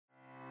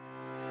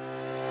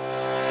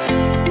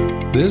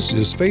This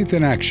is Faith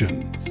in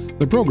Action,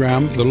 the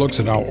program that looks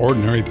at how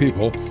ordinary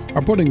people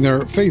are putting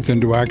their faith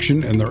into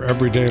action in their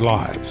everyday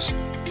lives.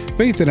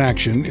 Faith in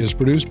Action is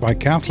produced by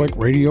Catholic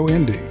Radio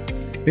Indy.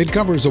 It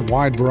covers a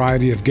wide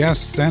variety of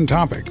guests and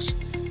topics.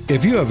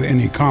 If you have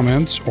any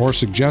comments or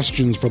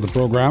suggestions for the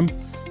program,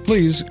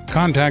 please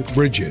contact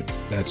Bridget,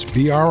 that's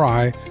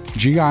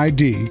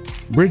B-R-I-G-I-D,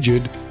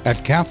 Bridget at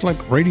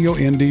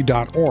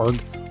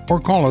CatholicRadioIndy.org, or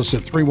call us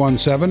at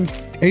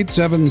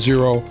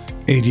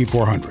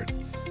 317-870-8400.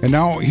 And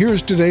now,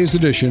 here's today's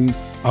edition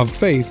of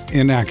Faith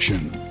in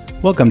Action.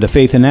 Welcome to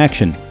Faith in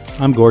Action.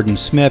 I'm Gordon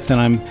Smith, and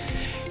I'm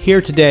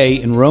here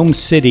today in Rome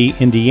City,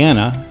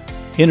 Indiana,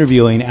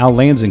 interviewing Al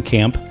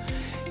Langsenkamp,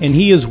 and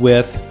he is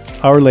with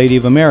Our Lady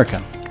of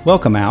America.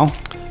 Welcome, Al.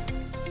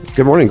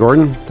 Good morning,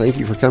 Gordon. Thank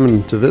you for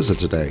coming to visit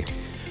today.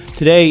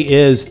 Today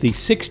is the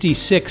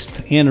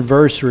 66th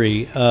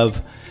anniversary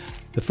of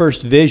the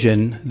first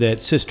vision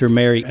that Sister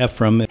Mary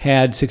Ephram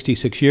had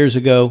 66 years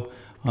ago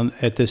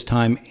at this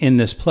time in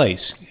this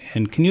place.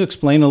 And can you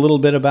explain a little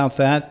bit about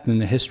that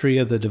and the history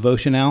of the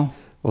devotion, Al?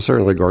 Well,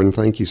 certainly, Gordon.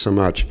 Thank you so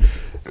much.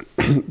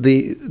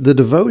 The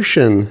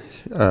devotion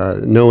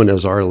known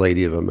as Our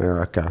Lady of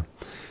America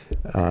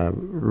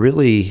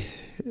really,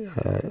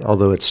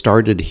 although it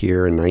started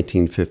here in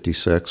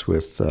 1956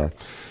 with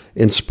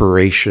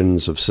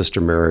inspirations of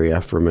Sister Mary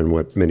Ephram and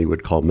what many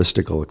would call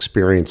mystical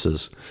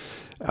experiences,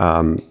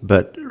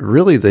 but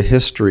really the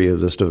history of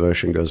this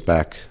devotion goes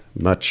back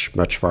much,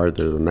 much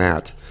farther than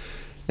that.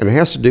 And it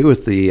has to do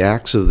with the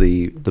acts of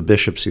the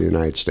bishops of the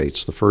United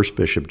States. The first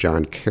bishop,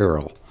 John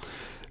Carroll,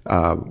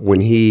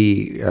 when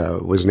he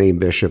was named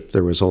bishop,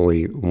 there was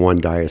only one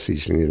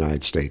diocese in the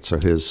United States.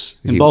 So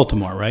in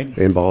Baltimore, right?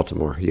 In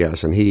Baltimore,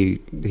 yes. And he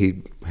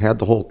had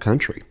the whole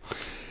country.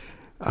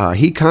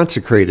 He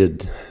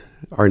consecrated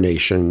our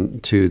nation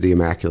to the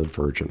Immaculate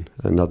Virgin,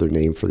 another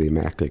name for the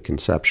Immaculate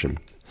Conception.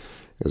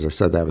 As I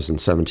said, that was in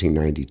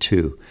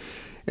 1792.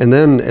 And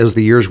then as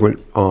the years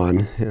went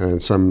on,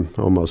 some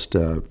almost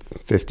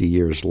 50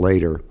 years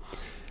later,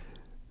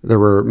 there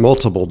were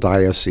multiple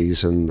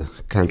dioceses in the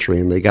country,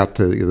 and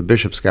the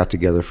bishops got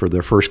together for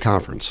their first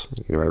conference.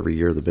 You know, every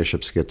year the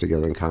bishops get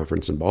together in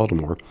conference in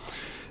Baltimore,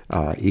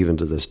 even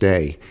to this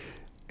day.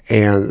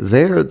 And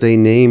there they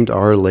named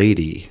Our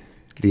Lady,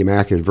 the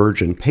Immaculate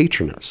Virgin,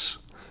 Patroness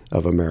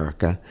of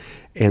America.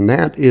 And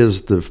that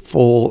is the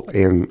full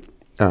and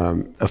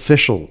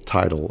official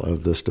title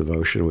of this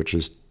devotion, which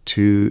is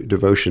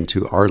devotion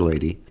to Our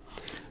Lady,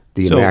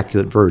 the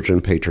Immaculate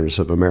Virgin, Patroness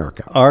of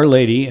America. Our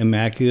Lady,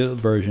 Immaculate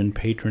Virgin,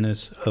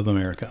 Patroness of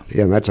America.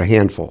 Yeah, and that's a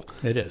handful.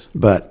 It is.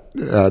 But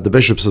the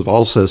bishops have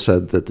also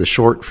said that the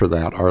short for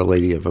that, Our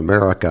Lady of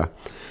America,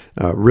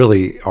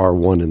 really are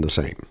one and the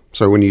same.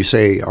 So when you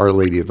say Our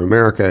Lady of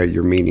America,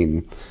 you're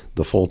meaning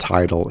the full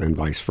title and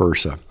vice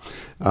versa.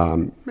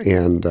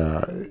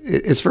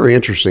 It's very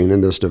interesting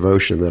in this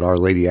devotion that Our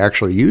Lady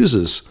actually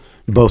uses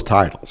both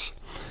titles.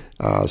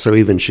 So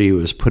even she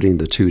was putting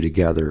the two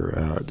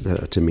together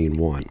to mean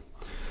one.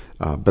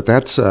 But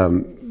that's a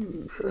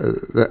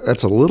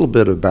little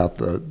bit about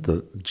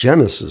the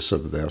genesis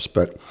of this.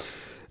 But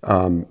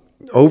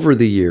over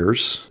the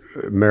years,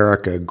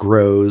 America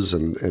grows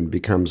and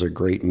becomes a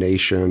great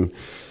nation,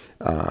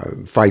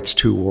 fights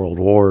 2 world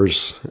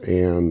wars,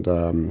 and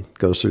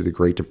goes through the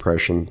Great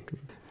Depression,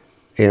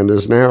 and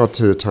is now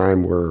to the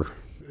time where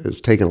it's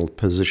taken a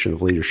position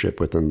of leadership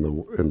in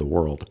the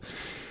world.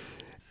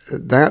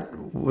 That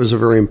was a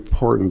very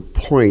important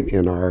point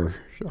in our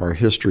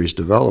history's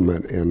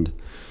development, and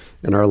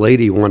Our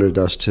Lady wanted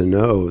us to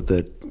know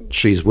that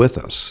she's with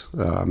us,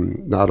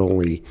 not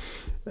only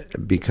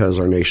because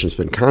our nation's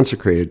been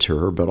consecrated to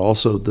her, but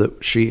also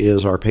that she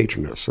is our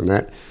patroness. And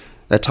that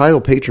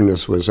title,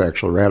 patroness, was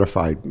actually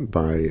ratified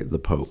by the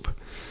Pope.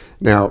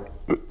 Now,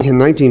 in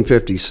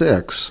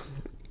 1956,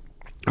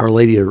 Our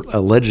Lady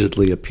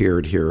allegedly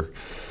appeared here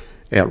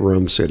at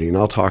Rome City, and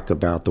I'll talk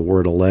about the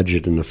word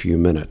alleged in a few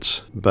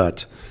minutes.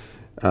 But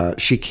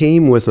she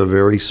came with a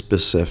very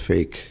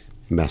specific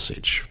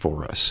message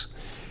for us.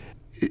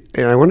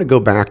 And I want to go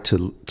back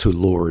to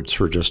Lourdes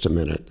for just a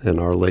minute, and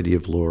Our Lady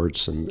of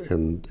Lourdes,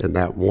 and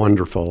that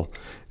wonderful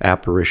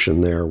apparition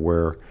there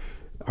where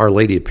Our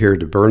Lady appeared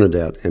to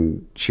Bernadette,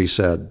 and she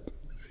said,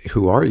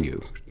 "Who are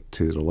you?"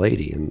 to the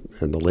lady.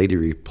 And the lady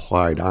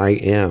replied, "I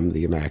am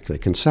the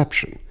Immaculate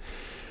Conception."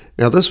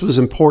 Now, this was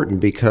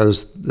important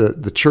because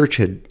the church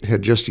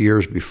had just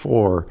years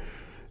before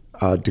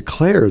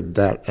declared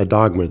that a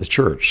dogma of the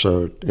church.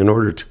 So in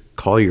order to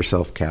call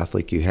yourself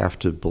Catholic, you have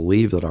to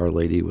believe that Our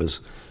Lady was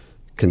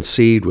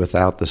conceived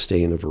without the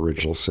stain of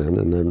original sin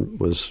and then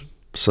was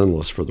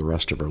sinless for the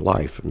rest of her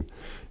life. And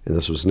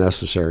this was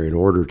necessary in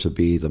order to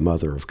be the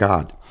Mother of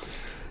God.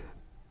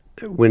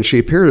 When she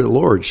appeared at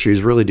Lourdes, she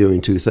was really doing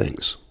 2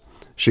 things.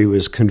 She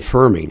was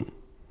confirming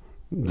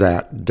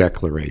that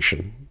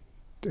declaration,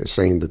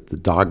 saying that the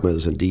dogma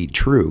is indeed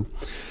true,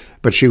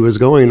 but she was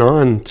going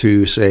on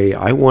to say,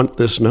 I want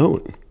this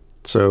known.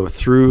 So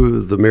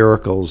through the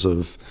miracles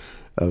of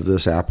of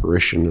this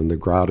apparition in the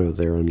grotto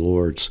there in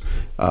Lourdes,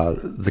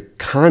 the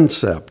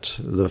concept,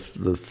 the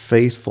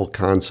faithful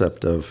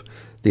concept of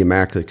the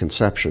Immaculate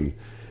Conception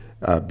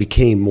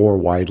became more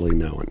widely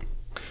known.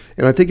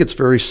 And I think it's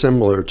very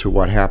similar to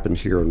what happened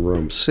here in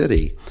Rome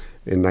City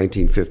in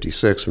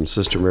 1956 when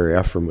Sister Mary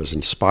Ephram was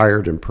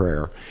inspired in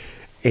prayer.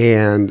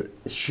 And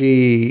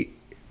she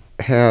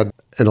had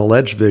an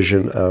alleged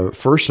vision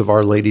first of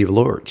Our Lady of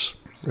Lourdes,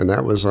 and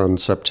that was on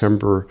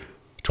September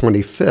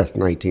 25th,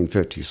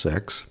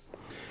 1956.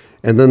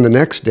 And then the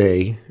next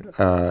day,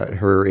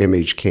 her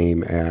image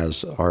came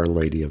as Our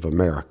Lady of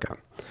America.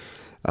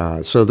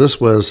 So this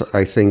was,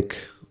 I think,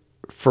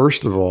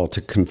 first of all,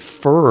 to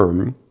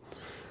confirm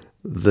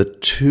the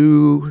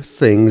two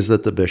things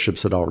that the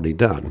bishops had already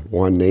done.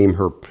 One, name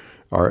her,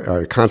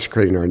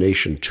 consecrating our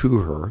nation to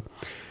her,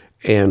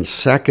 and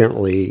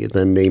secondly,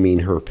 then naming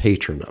her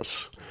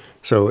patroness.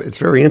 So it's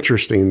very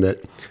interesting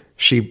that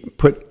she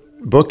put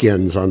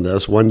bookends on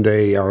this. One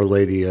day, Our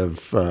Lady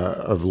of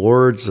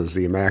Lourdes as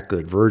the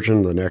Immaculate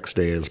Virgin. The next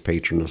day is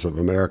Patroness of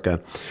America,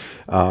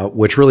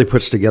 which really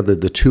puts together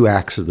the two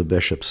acts of the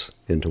bishops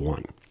into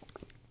one.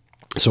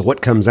 So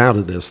what comes out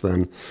of this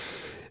then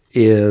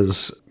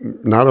is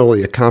not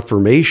only a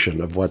confirmation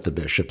of what the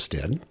bishops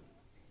did,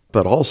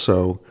 but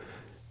also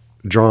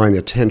drawing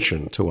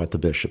attention to what the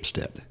bishops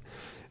did.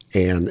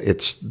 And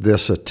it's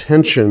this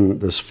attention,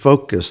 this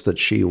focus that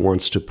she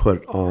wants to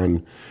put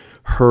on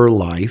her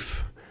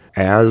life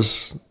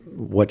as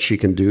what she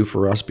can do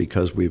for us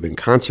because we've been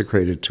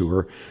consecrated to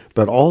her,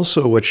 but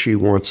also what she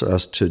wants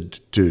us to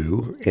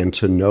do and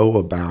to know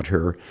about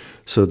her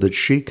so that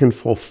she can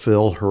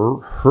fulfill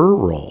her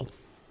role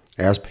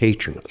as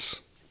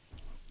patroness.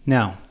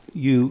 Now,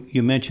 you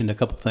mentioned a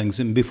couple things,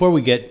 and before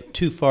we get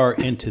too far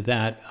into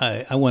that,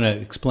 I want to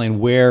explain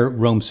where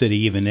Rome City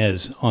even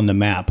is on the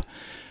map.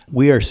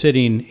 We are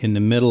sitting in the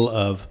middle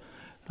of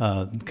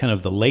kind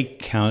of the lake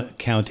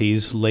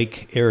counties,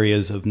 lake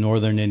areas of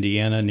northern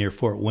Indiana near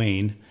Fort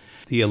Wayne.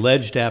 The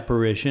alleged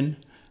apparition,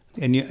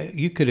 and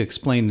you could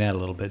explain that a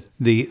little bit.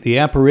 The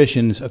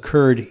apparitions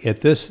occurred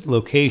at this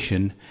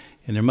location,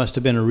 and there must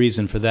have been a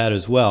reason for that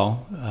as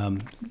well.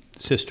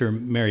 Sister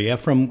Mary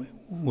Ephram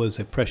was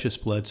a precious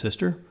blood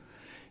sister,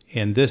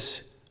 and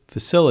this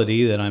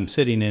facility that I'm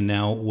sitting in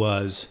now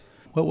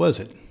what was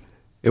it?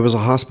 It was a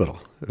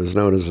hospital. It was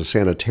known as a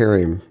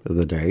sanitarium of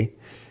the day,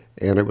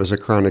 and it was a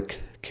chronic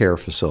care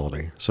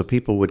facility. So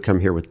people would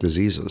come here with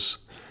diseases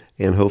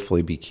and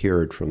hopefully be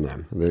cured from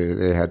them.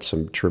 They had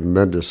some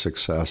tremendous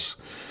success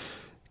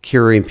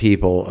curing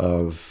people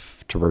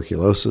of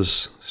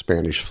tuberculosis,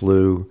 Spanish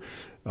flu,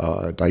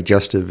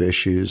 digestive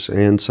issues,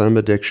 and some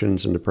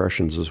addictions and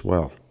depressions as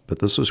well. But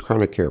this was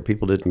chronic care.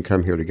 People didn't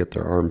come here to get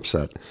their arm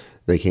set.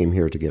 They came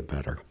here to get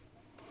better.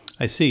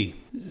 I see.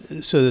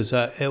 So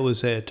it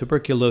was a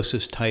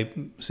tuberculosis-type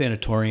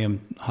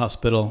sanatorium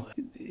hospital,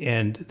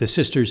 and the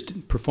sisters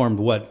performed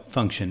what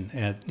function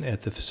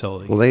at the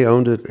facility? Well, they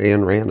owned it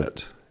and ran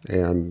it,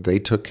 and they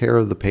took care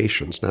of the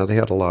patients. Now, they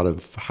had a lot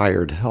of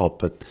hired help,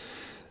 but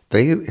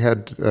they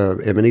had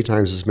many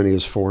times as many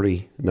as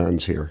 40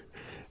 nuns here.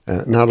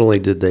 Not only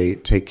did they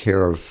take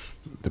care of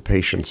the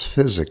patients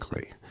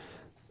physically,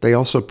 they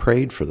also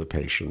prayed for the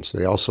patients.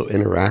 They also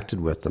interacted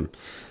with them.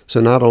 So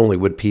not only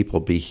would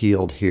people be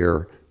healed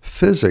here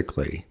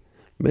physically,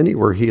 many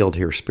were healed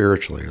here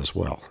spiritually as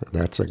well.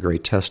 That's a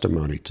great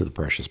testimony to the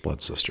Precious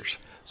Blood Sisters.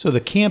 So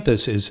the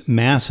campus is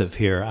massive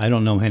here. I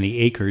don't know how many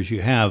acres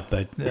you have,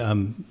 but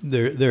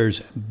there's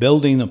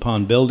building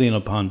upon building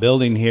upon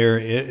building here.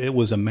 It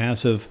was a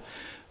massive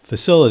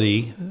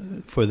facility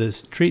for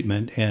this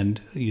treatment,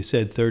 and you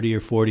said 30 or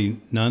 40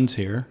 nuns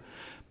here,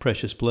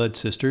 Precious Blood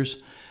Sisters.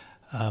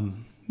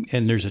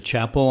 And there's a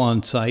chapel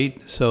on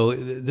site, so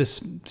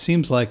this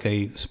seems like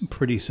a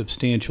pretty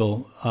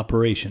substantial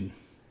operation.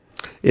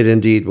 It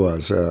indeed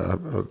was.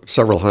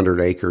 Several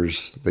hundred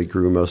acres. They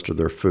grew most of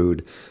their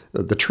food.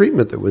 The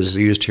treatment that was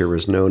used here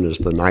was known as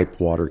the Kneipp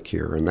water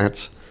cure, and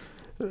that's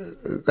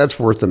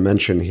worth a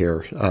mention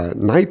here.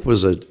 Kneipp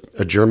was a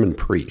German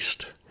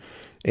priest,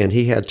 and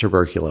he had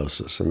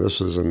tuberculosis, and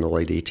this was in the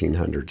late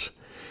 1800s.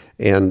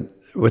 And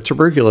with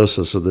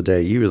tuberculosis of the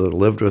day, you either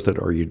lived with it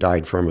or you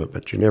died from it,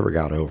 but you never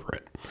got over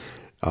it.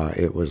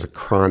 It was a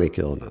chronic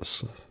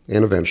illness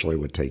and eventually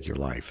would take your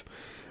life.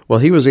 Well,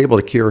 he was able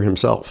to cure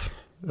himself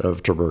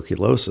of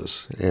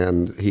tuberculosis,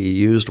 and he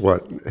used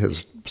what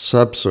has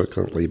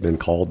subsequently been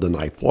called the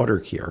Kneipp water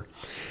cure.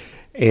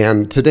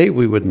 And today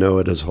we would know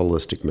it as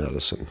holistic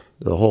medicine.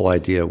 The whole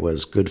idea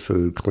was good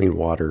food, clean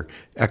water,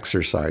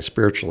 exercise,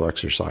 spiritual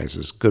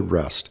exercises, good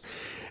rest.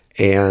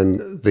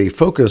 And the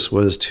focus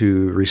was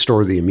to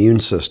restore the immune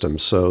system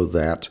so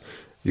that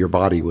your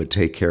body would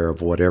take care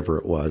of whatever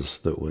it was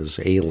that was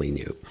ailing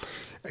you.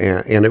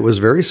 And it was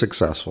very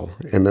successful.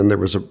 And then there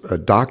was a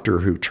doctor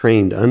who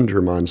trained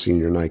under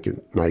Monsignor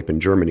Kneipp in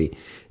Germany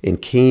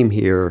and came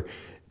here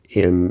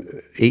in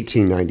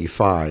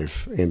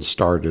 1895 and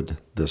started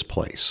this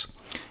place.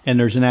 And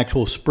there's an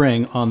actual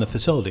spring on the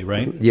facility,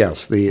 right?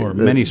 Yes. Or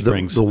many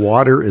springs. The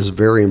water is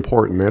very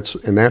important.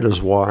 That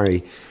is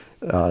why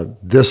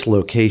this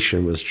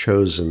location was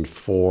chosen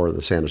for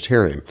the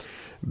sanitarium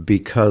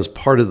because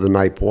part of the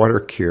Kneipp water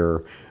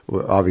cure,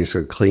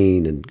 obviously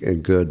clean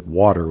and good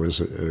water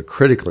was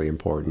critically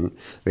important.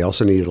 They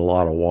also needed a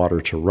lot of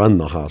water to run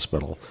the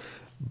hospital.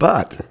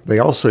 But they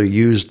also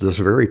used this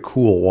very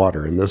cool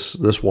water, and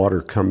this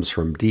water comes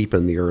from deep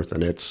in the earth,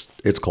 and it's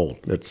cold.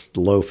 It's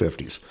low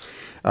 50s.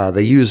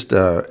 They used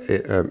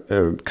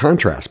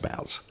contrast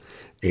baths.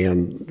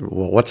 And,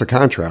 well, what's a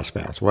contrast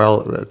bath?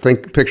 Well,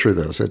 picture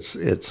this.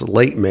 It's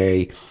late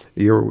May.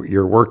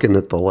 You're working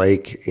at the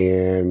lake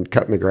and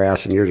cutting the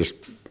grass, and you're just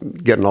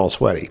getting all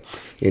sweaty.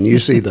 And you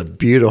see the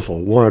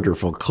beautiful,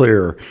 wonderful,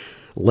 clear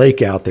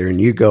lake out there, and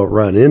you go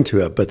run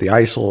into it, but the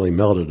ice only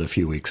melted a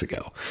few weeks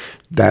ago.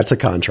 That's a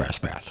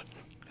contrast bath.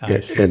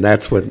 And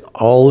that's when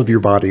all of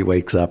your body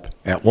wakes up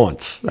at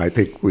once. I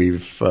think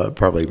we've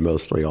probably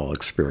mostly all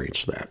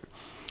experienced that.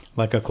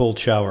 Like a cold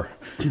shower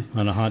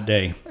on a hot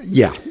day.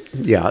 Yes.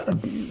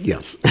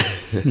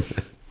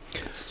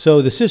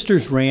 So the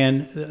sisters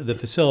ran the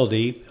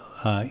facility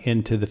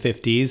into the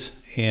 50s,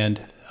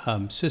 and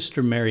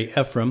Sister Mary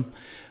Ephram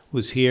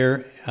was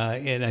here,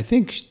 and I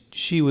think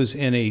she was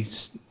in a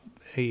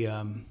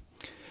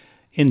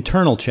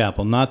internal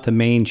chapel, not the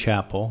main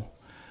chapel.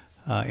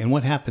 And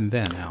what happened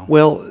then, Al?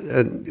 Well,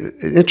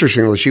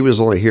 interestingly, she was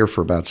only here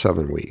for about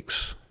 7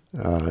 weeks.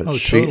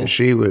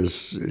 She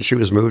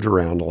was moved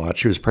around a lot.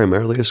 She was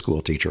primarily a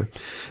school teacher,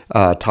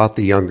 taught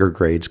the younger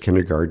grades,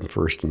 kindergarten,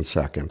 first and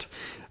second.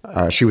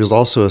 She was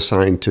also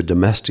assigned to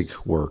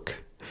domestic work.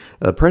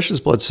 Precious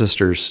Blood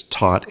Sisters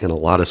taught in a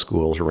lot of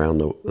schools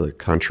around the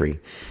country.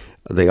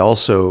 They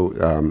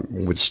also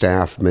would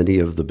staff many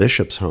of the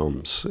bishops'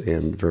 homes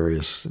in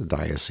various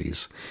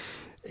dioceses.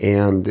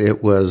 And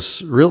it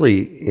was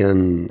really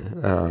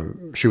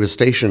she was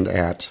stationed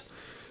at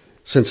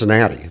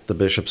Cincinnati, the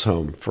bishop's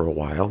home, for a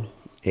while.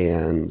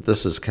 And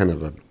this is kind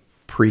of a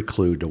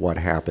prelude to what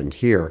happened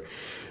here,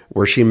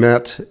 where she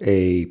met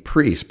a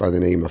priest by the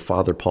name of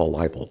Father Paul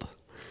Leibold.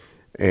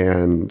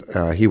 And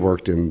he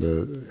worked in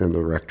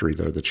the rectory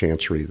there, the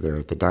chancery there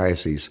at the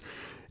diocese.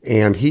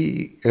 And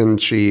she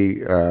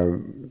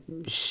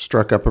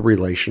struck up a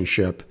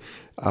relationship.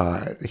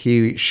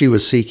 She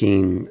was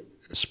seeking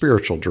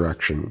spiritual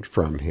direction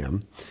from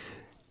him,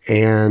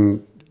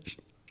 and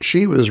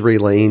she was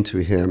relaying to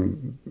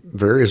him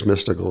various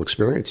mystical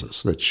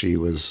experiences that she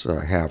was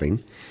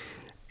having,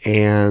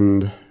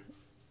 and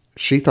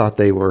she thought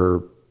they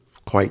were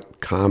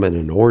quite common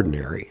and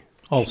ordinary.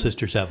 All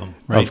sisters have them,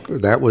 right?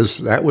 That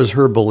was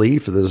her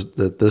belief,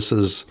 that this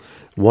is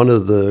one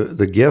of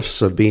the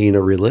gifts of being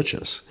a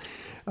religious.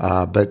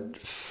 But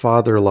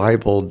Father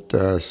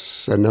Leibold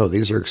said, no,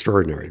 these are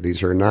extraordinary.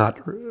 These are not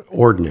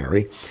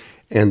ordinary,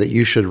 and that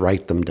you should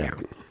write them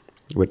down,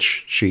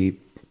 which she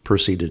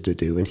proceeded to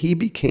do. And he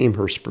became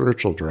her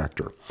spiritual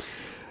director.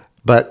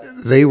 But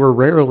they were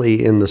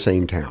rarely in the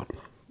same town.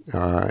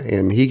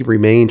 And he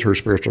remained her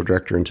spiritual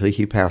director until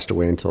he passed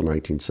away in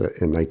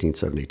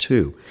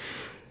 1972.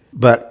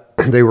 But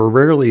they were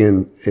rarely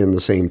in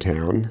the same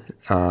town.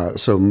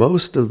 So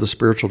most of the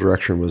spiritual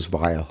direction was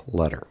via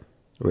letter,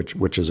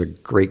 which is a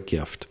great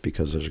gift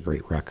because there's a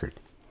great record.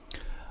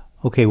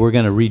 Okay, we're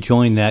going to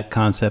rejoin that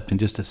concept in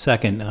just a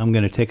second. I'm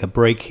going to take a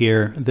break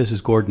here. This is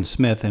Gordon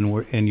Smith,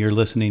 and you're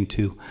listening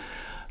to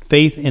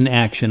Faith in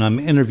Action. I'm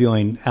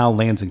interviewing Al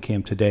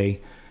Langsenkamp today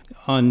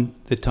on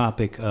the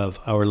topic of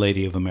Our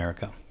Lady of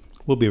America.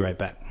 We'll be right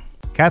back.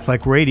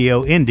 Catholic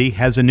Radio Indy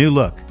has a new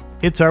look.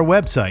 It's our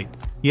website.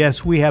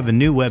 Yes, we have a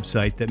new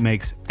website that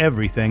makes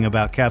everything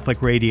about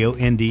Catholic Radio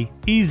Indy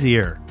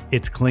easier.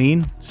 It's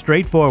clean,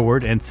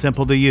 straightforward, and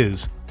simple to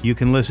use. You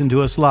can listen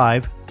to us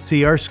live,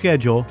 see our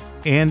schedule,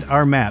 and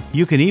our map.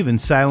 You can even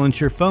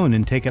silence your phone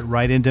and take it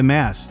right into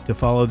Mass to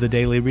follow the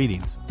daily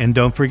readings. And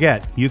don't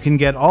forget, you can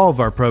get all of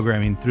our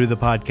programming through the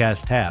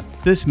podcast tab.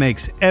 This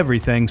makes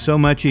everything so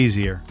much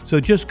easier.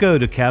 So just go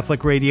to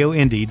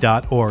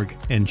CatholicRadioIndy.org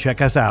and check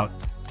us out.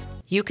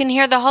 You can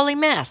hear the Holy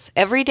Mass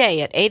every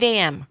day at 8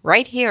 a.m.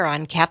 right here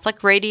on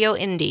Catholic Radio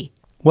Indy.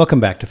 Welcome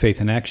back to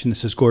Faith in Action.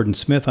 This is Gordon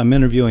Smith. I'm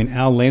interviewing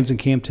Al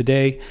Langsenkamp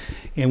today,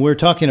 and we're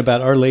talking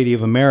about Our Lady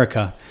of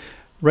America.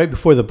 Right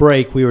before the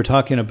break, we were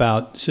talking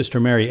about Sister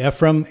Mary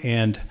Ephram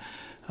and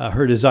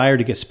her desire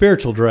to get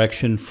spiritual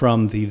direction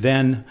from the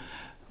then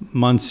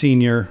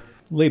Monsignor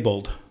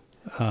Leibold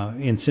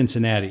in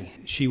Cincinnati.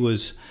 She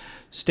was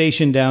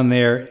stationed down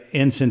there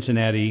in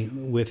Cincinnati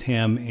with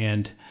him,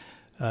 and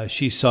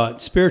she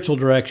sought spiritual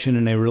direction,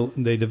 and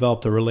they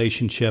developed a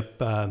relationship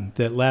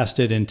that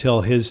lasted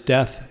until his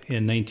death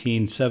in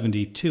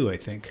 1972, I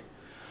think.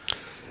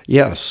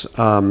 Yes,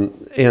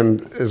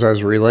 and as I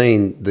was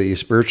relaying, the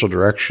spiritual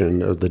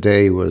direction of the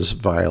day was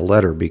via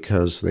letter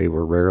because they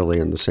were rarely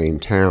in the same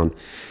town,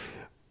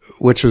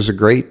 which was a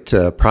great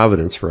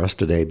providence for us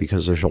today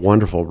because there's a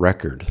wonderful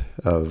record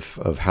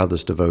of how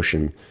this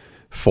devotion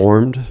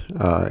formed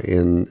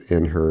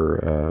in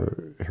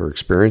her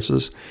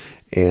experiences,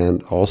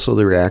 and also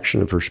the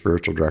reaction of her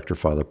spiritual director,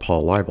 Father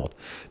Paul Leibold.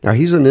 Now,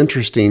 he's an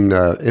interesting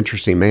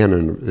man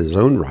in his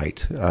own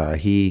right.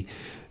 He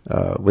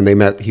When they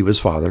met, he was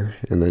father,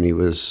 and then he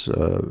was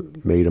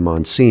made a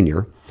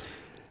Monsignor,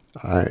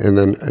 and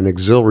then an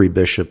auxiliary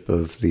bishop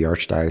of the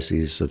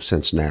Archdiocese of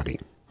Cincinnati.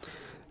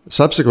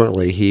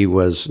 Subsequently, he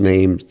was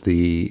named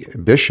the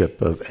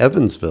Bishop of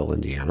Evansville,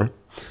 Indiana.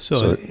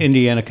 So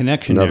Indiana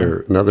connection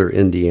another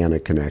Indiana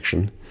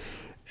connection.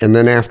 And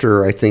then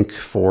after, I think,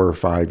 4 or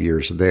 5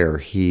 years there,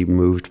 he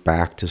moved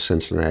back to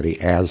Cincinnati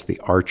as the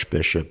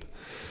Archbishop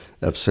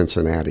of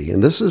Cincinnati.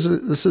 And this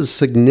is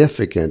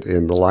significant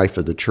in the life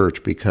of the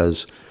church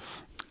because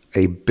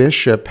a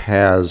bishop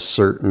has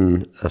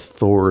certain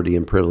authority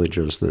and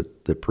privileges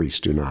that the priests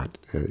do not.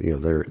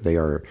 They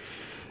are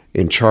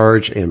in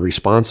charge and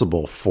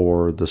responsible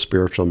for the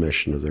spiritual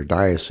mission of their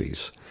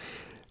diocese.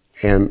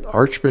 And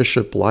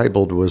Archbishop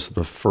Leibold was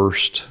the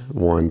first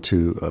one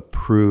to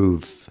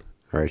approve,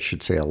 or I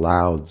should say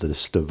allow,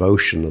 this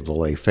devotion of the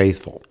lay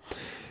faithful.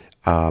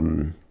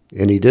 And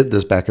he did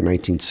this back in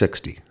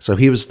 1960. So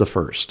he was the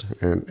first.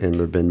 And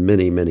there have been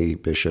many, many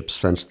bishops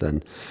since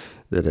then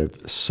that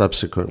have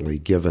subsequently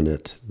given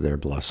it their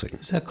blessing.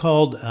 Is that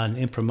called an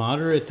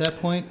imprimatur at that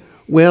point?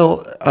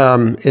 Well,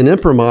 an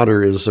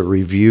imprimatur is a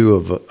review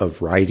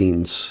of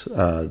writings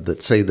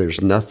that say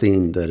there's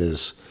nothing that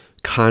is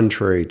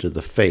contrary to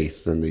the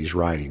faith in these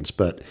writings,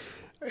 but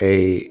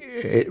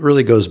it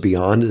really goes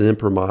beyond an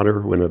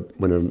imprimatur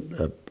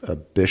when a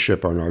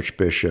bishop or an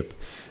archbishop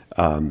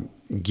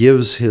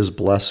gives his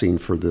blessing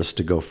for this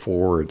to go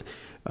forward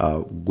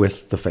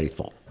with the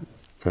faithful.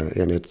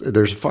 And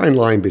there's a fine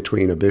line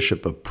between a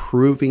bishop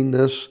approving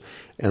this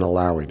and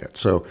allowing it.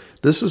 So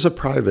this is a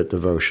private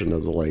devotion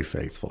of the lay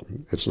faithful.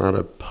 It's not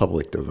a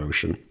public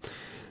devotion.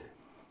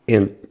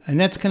 And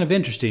that's kind of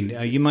interesting.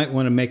 You might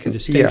want to make a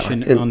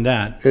distinction on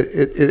that.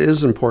 It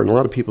is important. A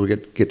lot of people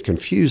get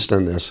confused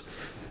on this.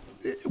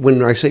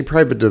 When I say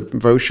private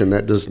devotion,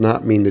 that does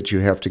not mean that you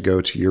have to go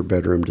to your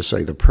bedroom to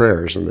say the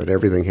prayers and that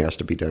everything has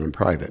to be done in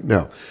private.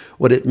 No.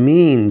 What it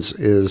means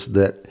is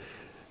that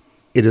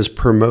it is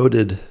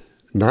promoted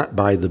not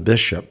by the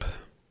bishop,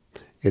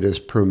 it is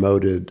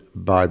promoted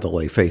by the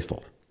lay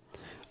faithful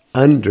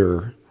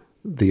under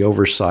the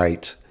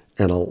oversight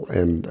and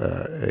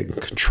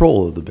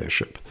control of the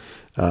bishop.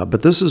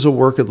 But this is a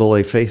work of the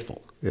lay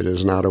faithful. It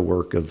is not a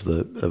work of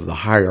the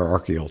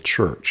hierarchical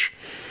church,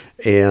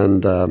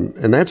 and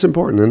that's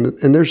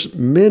important. And there's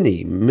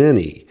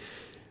many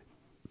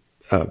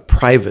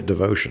private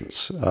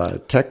devotions.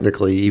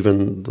 Technically,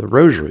 even the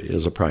Rosary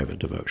is a private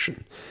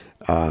devotion.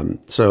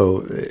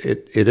 So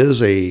it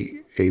is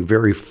a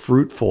very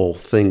fruitful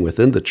thing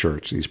within the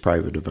church, these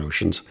private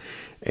devotions.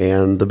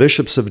 And the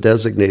bishops have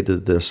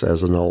designated this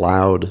as an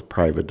allowed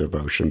private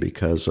devotion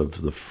because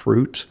of the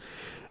fruit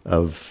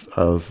of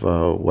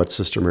what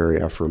Sister Mary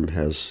Ephram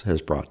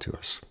has brought to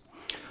us.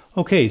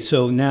 Okay,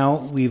 so now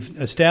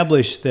we've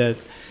established that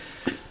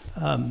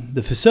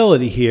the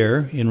facility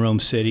here in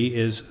Rome City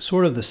is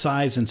sort of the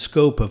size and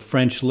scope of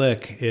French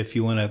Lick, if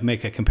you want to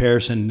make a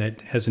comparison that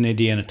has an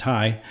Indiana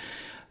tie.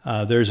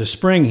 There's a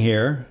spring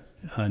here,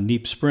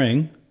 Kneipp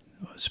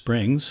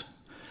Springs.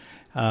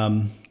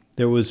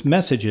 There was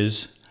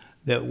messages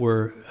that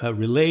were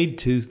relayed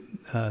to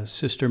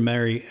Sister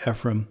Mary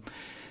Ephram,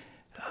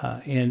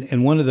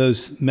 and one of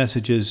those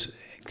messages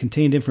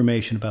contained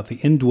information about the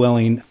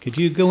indwelling. Could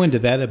you go into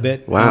that a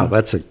bit? Wow,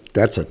 that's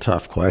a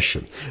tough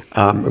question.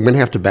 I'm going to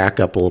have to back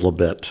up a little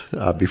bit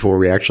before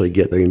we actually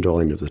get the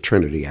indwelling of the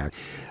Trinity Act.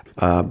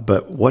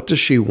 But what does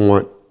she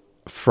want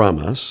from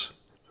us?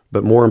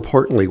 But more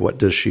importantly, what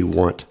does she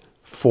want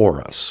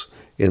for us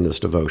in this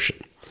devotion?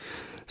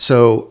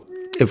 So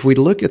if we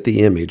look at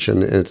the image,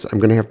 and I'm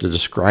going to have to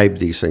describe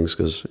these things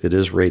because it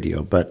is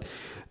radio, but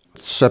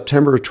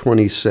September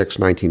 26,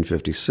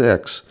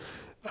 1956,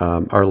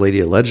 Our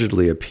Lady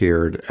allegedly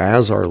appeared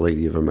as Our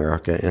Lady of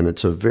America, and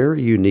it's a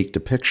very unique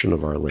depiction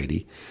of Our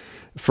Lady.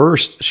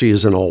 First, she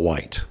is in all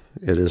white.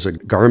 It is a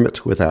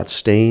garment without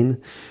stain,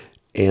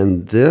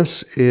 and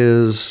this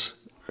is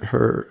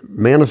her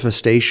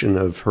manifestation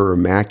of her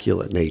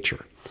immaculate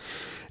nature.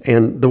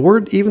 And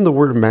even the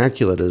word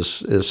immaculate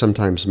is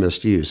sometimes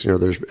misused.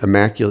 There's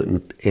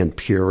immaculate and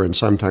pure, and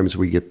sometimes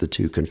we get the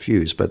two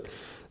confused, but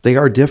they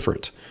are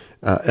different.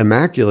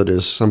 Immaculate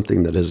is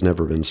something that has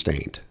never been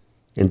stained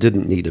and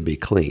didn't need to be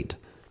cleaned.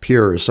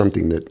 Pure is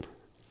something that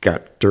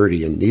got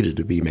dirty and needed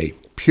to be made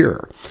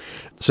pure.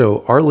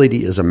 So Our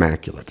Lady is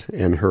immaculate,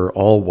 and her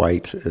all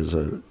white is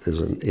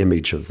an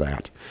image of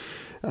that.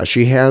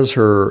 She has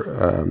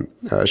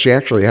she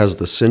actually has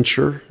the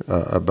cincture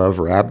above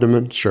her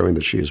abdomen, showing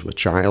that she is with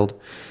child.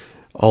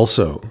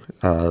 Also,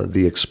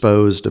 the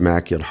exposed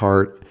Immaculate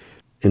Heart,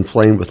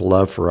 inflamed with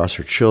love for us,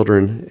 her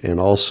children, and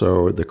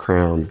also the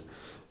crown,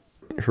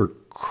 her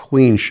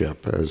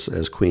queenship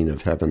as Queen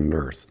of Heaven and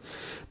Earth.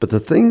 But the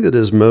thing that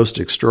is most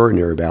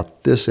extraordinary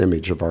about this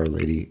image of Our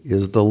Lady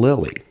is the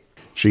lily.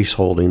 She's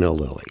holding a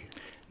lily.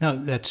 Now,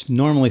 that's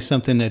normally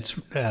something that's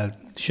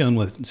shown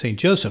with St.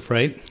 Joseph,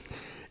 right?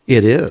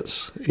 It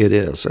is.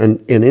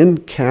 And in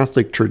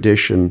Catholic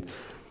tradition,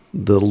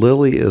 the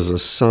lily is a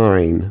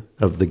sign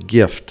of the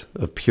gift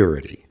of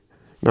purity,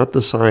 not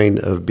the sign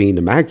of being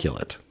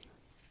immaculate.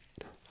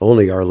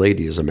 only Our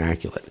Lady is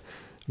immaculate.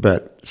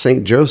 But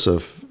St.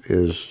 Joseph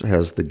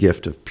has the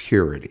gift of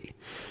purity.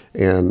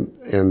 And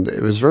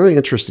it was very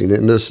interesting.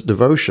 In this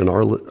devotion,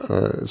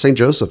 St.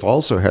 Joseph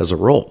also has a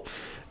role.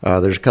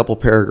 There's a couple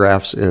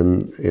paragraphs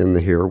in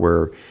here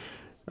where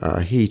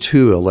he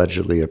too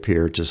allegedly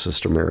appeared to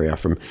Sister Mary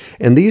Ephram.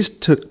 And these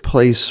took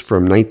place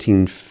from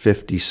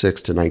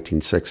 1956 to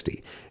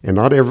 1960. And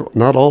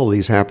not all of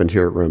these happened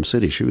here at Rome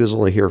City. She was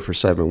only here for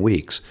 7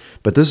 weeks.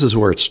 But this is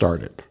where it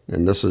started.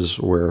 And this is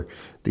where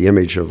the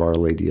image of Our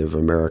Lady of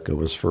America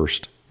was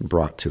first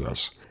brought to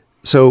us.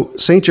 So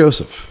St.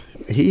 Joseph,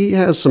 he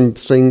has some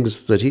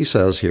things that he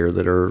says here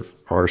that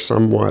are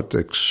somewhat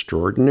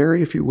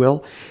extraordinary, if you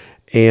will.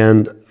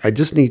 And I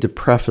just need to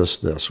preface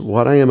this.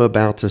 What I am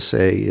about to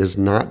say is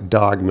not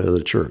dogma of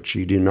the church.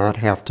 You do not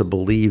have to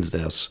believe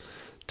this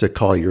to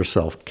call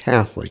yourself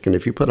Catholic. And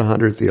if you put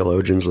 100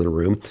 theologians in a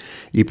room,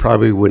 you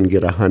probably wouldn't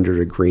get 100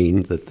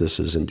 agreeing that this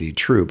is indeed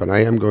true. But I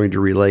am going to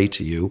relay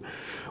to you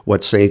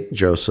what St.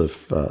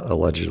 Joseph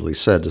allegedly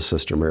said to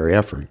Sister Mary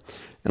Ephram.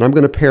 And I'm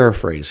going to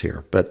paraphrase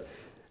here, but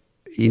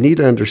you need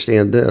to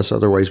understand this,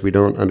 otherwise we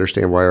don't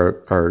understand why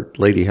Our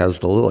Lady has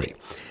the lily.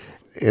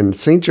 And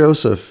St.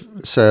 Joseph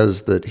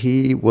says that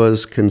he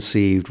was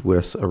conceived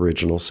with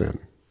original sin.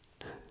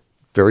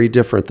 Very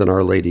different than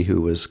Our Lady,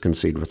 who was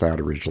conceived without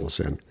original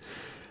sin.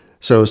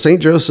 So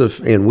St. Joseph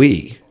and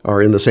we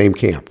are in the same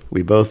camp.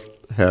 We both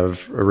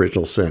have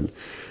original sin.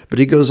 But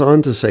he goes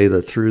on to say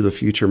that through the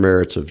future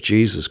merits of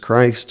Jesus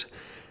Christ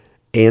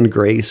and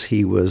grace,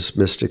 he was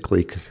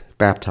mystically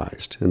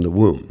baptized in the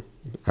womb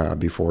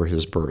before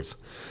his birth.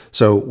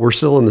 So we're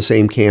still in the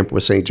same camp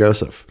with St.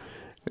 Joseph.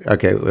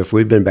 Okay, if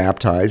we've been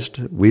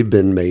baptized, we've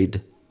been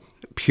made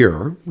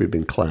pure, we've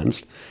been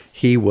cleansed.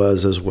 He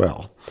was as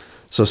well.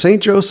 So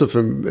St. Joseph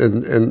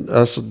and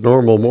us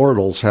normal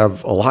mortals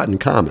have a lot in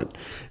common.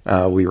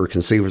 We were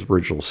conceived with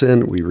original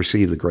sin. We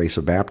received the grace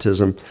of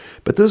baptism.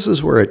 But this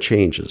is where it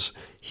changes.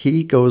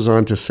 He goes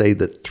on to say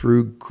that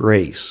through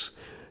grace,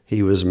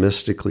 he was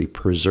mystically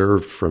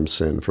preserved from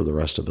sin for the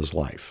rest of his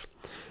life.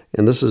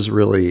 And this is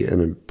really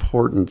an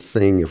important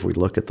thing if we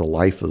look at the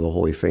life of the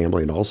Holy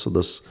Family and also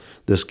this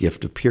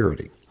gift of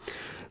purity.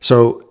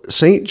 So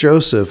St.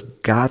 Joseph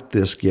got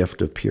this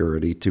gift of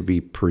purity to be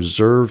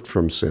preserved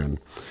from sin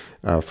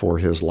for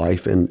his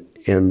life. And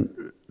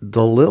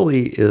the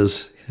lily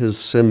is his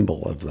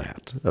symbol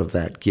of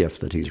that gift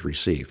that he's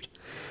received.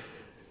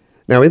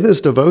 Now, in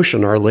this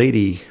devotion, Our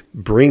Lady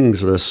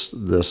brings this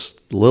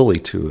lily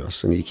to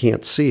us, and you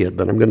can't see it,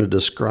 but I'm going to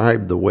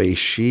describe the way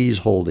she's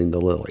holding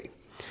the lily.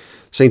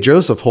 St.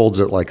 Joseph holds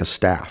it like a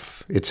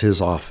staff. It's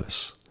his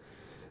office.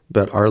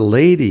 But Our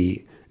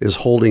Lady is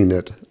holding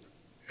it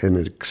in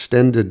an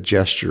extended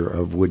gesture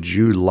of, would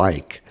you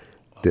like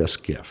this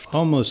gift?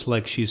 Almost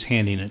like she's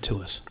handing it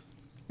to us.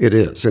 It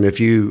is. And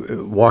if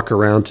you walk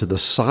around to the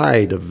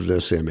side of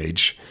this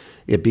image,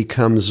 it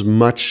becomes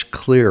much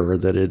clearer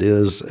that it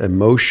is a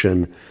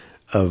motion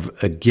of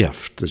a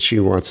gift that she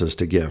wants us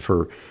to give.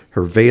 Her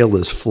veil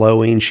is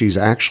flowing. She's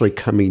actually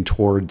coming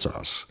towards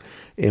us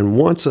and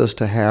wants us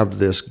to have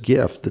this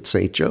gift that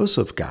St.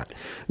 Joseph got.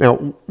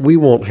 Now, we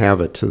won't have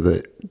it to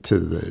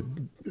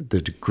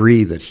the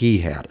degree that he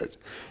had it,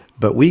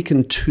 but we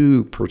can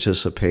too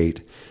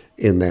participate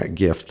in that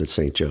gift that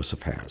St.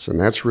 Joseph has. And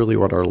that's really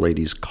what Our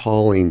Lady's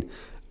calling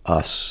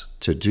us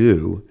to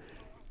do.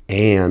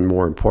 And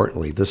more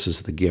importantly, this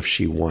is the gift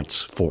she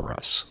wants for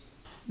us.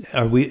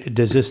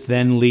 Does this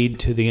then lead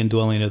to the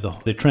indwelling of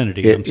the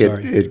Trinity?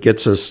 It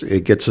gets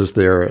us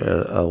there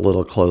a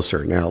little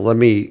closer. Now, let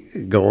me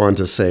go on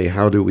to say,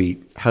 how do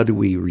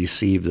we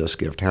receive this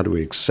gift? How do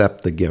we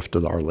accept the gift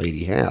that Our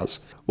Lady has?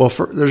 Well,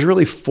 there's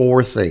really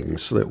 4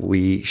 things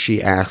that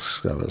she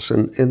asks of us,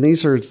 and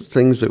these are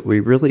things that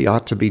we really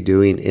ought to be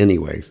doing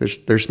anyway.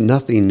 There's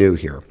nothing new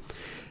here,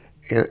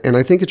 and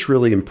I think it's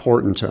really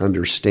important to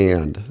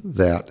understand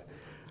that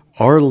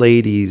Our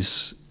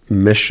Lady's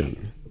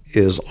mission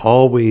is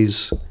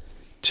always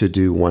to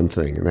do one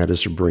thing, and that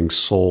is to bring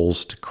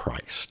souls to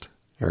Christ.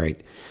 All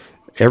right?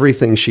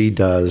 Everything she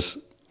does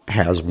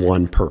has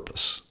one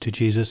purpose. To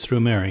Jesus through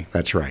Mary.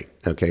 That's right.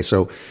 Okay,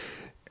 so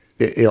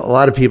a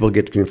lot of people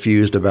get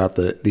confused about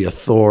the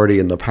authority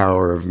and the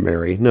power of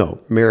Mary.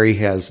 No, Mary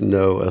has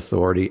no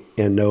authority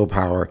and no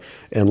power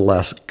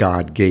unless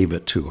God gave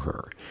it to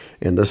her.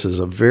 And this is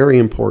a very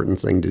important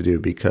thing to do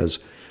because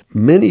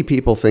many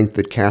people think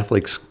that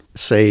Catholics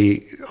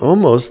say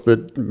almost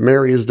that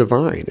Mary is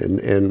divine.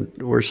 And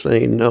we're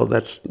saying, no,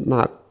 that's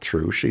not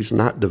true. She's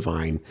not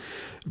divine.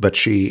 But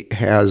she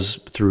has,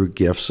 through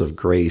gifts of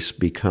grace,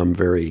 become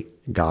very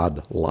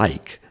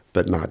God-like,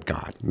 but not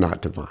God,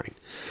 not divine.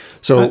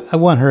 So I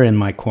want her in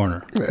my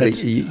corner.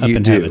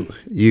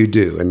 You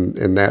do.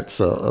 And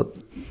that's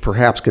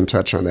perhaps can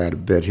touch on that a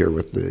bit here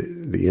with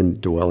the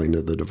indwelling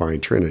of the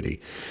Divine Trinity.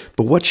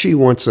 But what she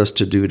wants us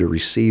to do to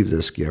receive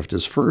this gift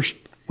is, first,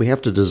 we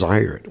have to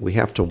desire it. We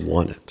have to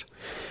want it.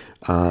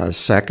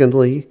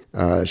 Secondly,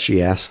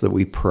 she asks that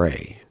we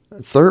pray.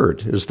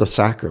 Third is the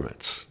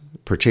sacraments,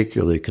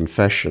 particularly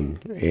confession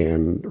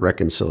and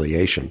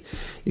reconciliation.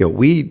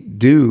 We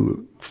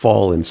do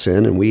fall in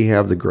sin, and we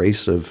have the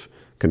grace of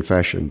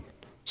confession.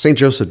 St.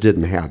 Joseph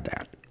didn't have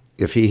that.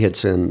 If he had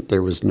sinned,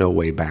 there was no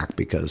way back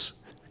because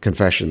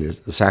confession,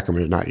 the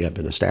sacrament, had not yet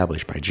been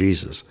established by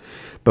Jesus.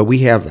 But we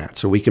have that,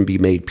 so we can be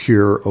made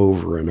pure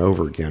over and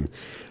over again.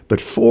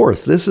 But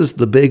fourth, this is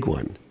the big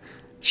one.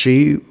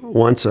 She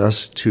wants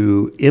us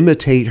to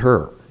imitate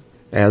her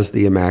as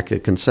the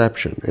Immaculate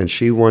Conception, and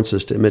she wants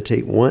us to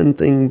imitate one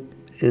thing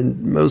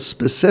most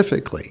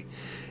specifically,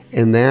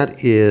 and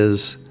that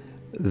is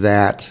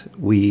that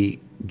we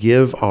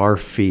give our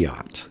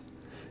fiat,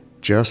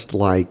 just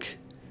like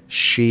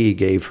she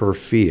gave her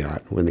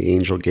fiat when the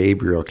angel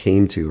Gabriel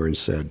came to her and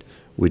said,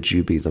 "Would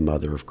you be the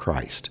mother of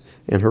Christ?"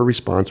 And her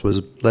response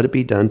was, "Let it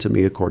be done to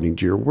me according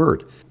to your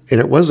word." And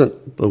it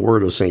wasn't the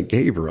word of St.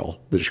 Gabriel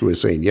that she was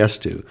saying yes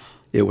to.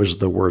 It was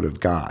the word of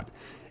God.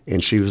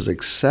 And she was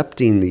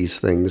accepting these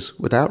things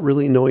without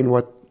really knowing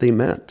what they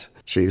meant.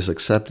 She was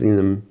accepting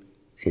them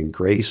in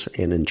grace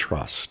and in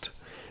trust.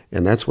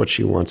 And that's what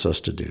she wants us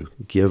to do,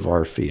 give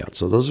our fiat.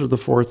 So those are the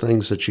four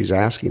things that she's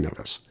asking of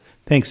us.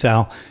 Thanks,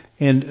 Al.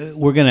 And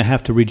we're going to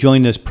have to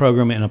rejoin this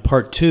program in a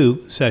part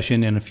 2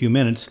 session in a few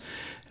minutes.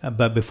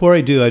 But before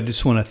I do, I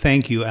just want to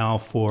thank you, Al,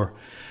 for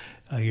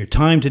your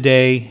time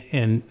today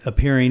and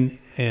appearing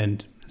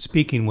and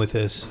speaking with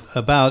us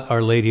about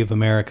Our Lady of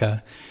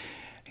America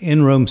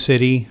in Rome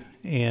City.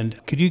 And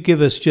could you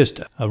give us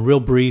just a real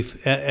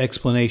brief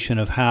explanation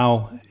of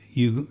how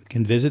you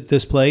can visit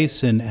this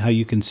place and how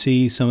you can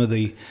see some of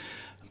the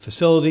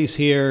facilities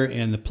here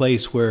and the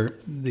place where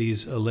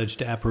these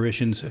alleged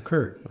apparitions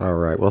occurred? All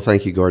right. Well,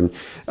 thank you, Gordon.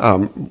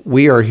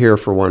 We are here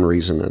for one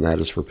reason, and that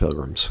is for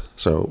pilgrims.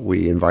 So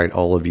we invite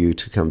all of you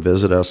to come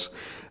visit us.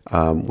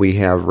 We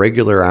have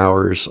regular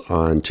hours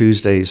on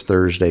Tuesdays,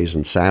 Thursdays,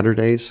 and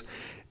Saturdays.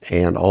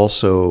 And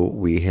also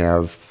we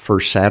have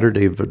First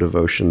Saturday of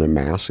Devotion and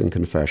Mass and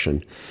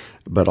Confession.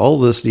 But all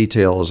this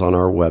detail is on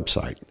our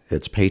website.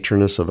 It's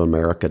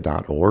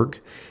patronessofamerica.org.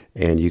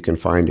 And you can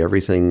find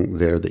everything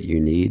there that you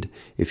need.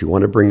 If you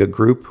want to bring a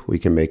group, we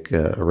can make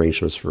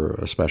arrangements for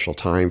a special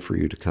time for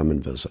you to come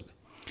and visit.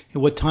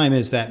 And what time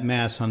is that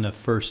Mass on the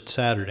first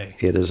Saturday?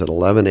 It is at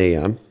 11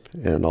 a.m.,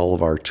 and all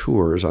of our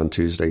tours on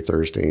Tuesday,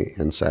 Thursday,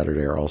 and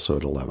Saturday are also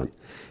at 11.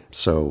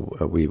 So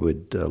we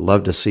would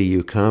love to see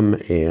you come,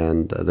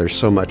 and there's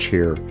so much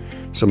here,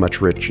 so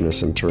much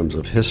richness in terms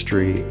of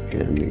history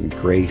and in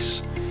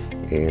grace,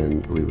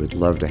 and we would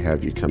love to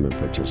have you come and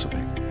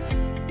participate.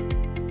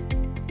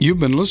 You've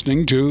been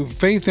listening to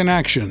Faith in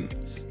Action,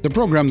 the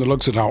program that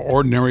looks at how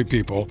ordinary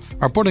people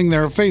are putting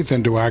their faith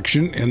into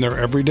action in their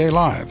everyday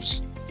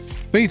lives.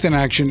 Faith in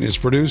Action is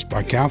produced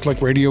by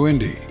Catholic Radio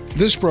Indy.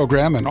 This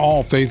program and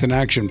all Faith in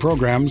Action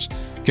programs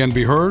can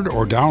be heard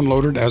or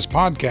downloaded as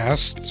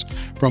podcasts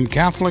from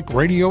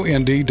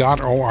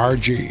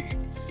catholicradioindy.org.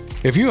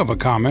 If you have a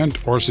comment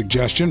or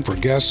suggestion for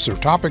guests or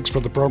topics for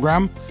the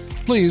program,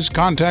 please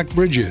contact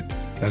Brigid.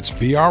 That's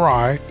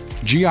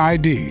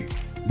B-R-I-G-I-D.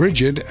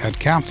 Brigid at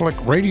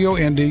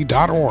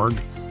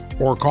catholicradioindy.org,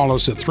 or call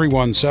us at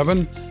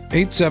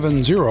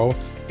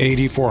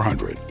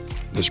 317-870-8400.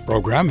 This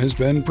program has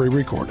been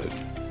pre-recorded.